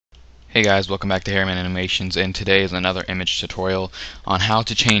Hey guys, welcome back to HarrimanAnimations, and today is another image tutorial on how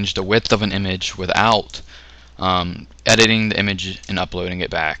to change the width of an image without editing the image and uploading it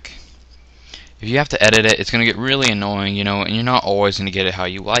back. If you have to edit it, it's going to get really annoying, and you're not always going to get it how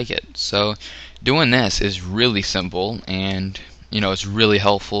you like it. So doing this is really simple, and it's really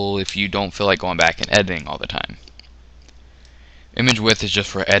helpful if you don't feel like going back and editing all the time. Image width is just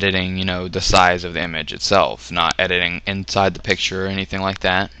for editing, the size of the image itself, not editing inside the picture or anything like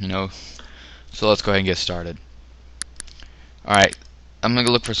that, So let's go ahead and get started. Alright, I'm going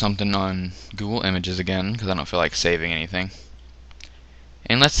to look for something on Google Images again, because I don't feel like saving anything.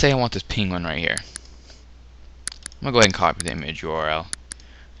 And let's say I want this penguin right here. I'm going to go ahead and copy the image URL.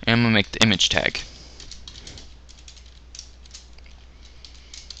 And I'm going to make the image tag.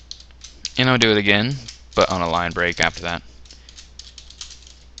 And I'll do it again, but on a line break after that.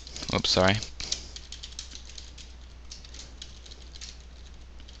 Oops, sorry.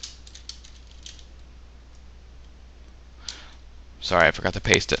 Sorry, I forgot to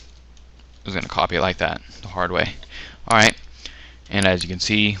paste it. I was going to copy it like that, the hard way. Alright, and as you can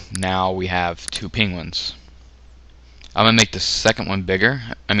see, now we have two penguins. I'm going to make the second one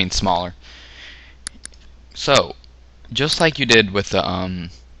smaller. So, just like you did with the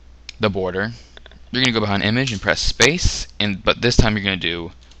border, you're going to go behind image and press space, but this time you're going to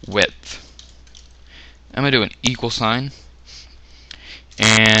do width. I'm going to do an equal sign,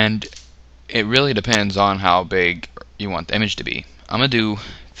 and it really depends on how big you want the image to be. I'm going to do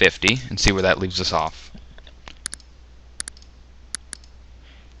 50 and see where that leaves us off.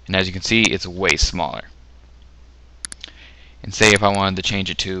 And as you can see, it's way smaller. And say if I wanted to change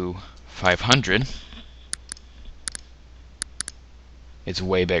it to 500, it's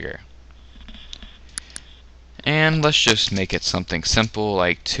way bigger. And let's just make it something simple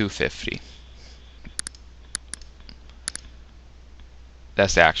like 250.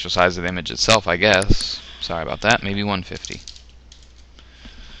 That's the actual size of the image itself, I guess. Sorry about that. Maybe 150.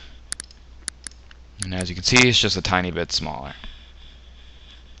 And as you can see, it's just a tiny bit smaller.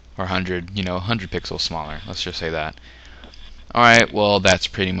 Or 100, 100 pixels smaller. Let's just say that. Alright, well, that's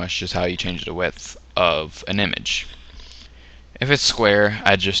pretty much just how you change the width of an image. If it's square,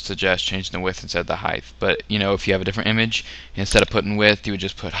 I just suggest changing the width instead of the height. But, if you have a different image, instead of putting width, you would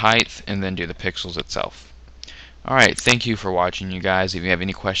just put height and then do the pixels itself. Alright, thank you for watching, you guys. If you have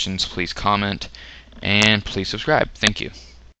any questions, please comment and please subscribe. Thank you.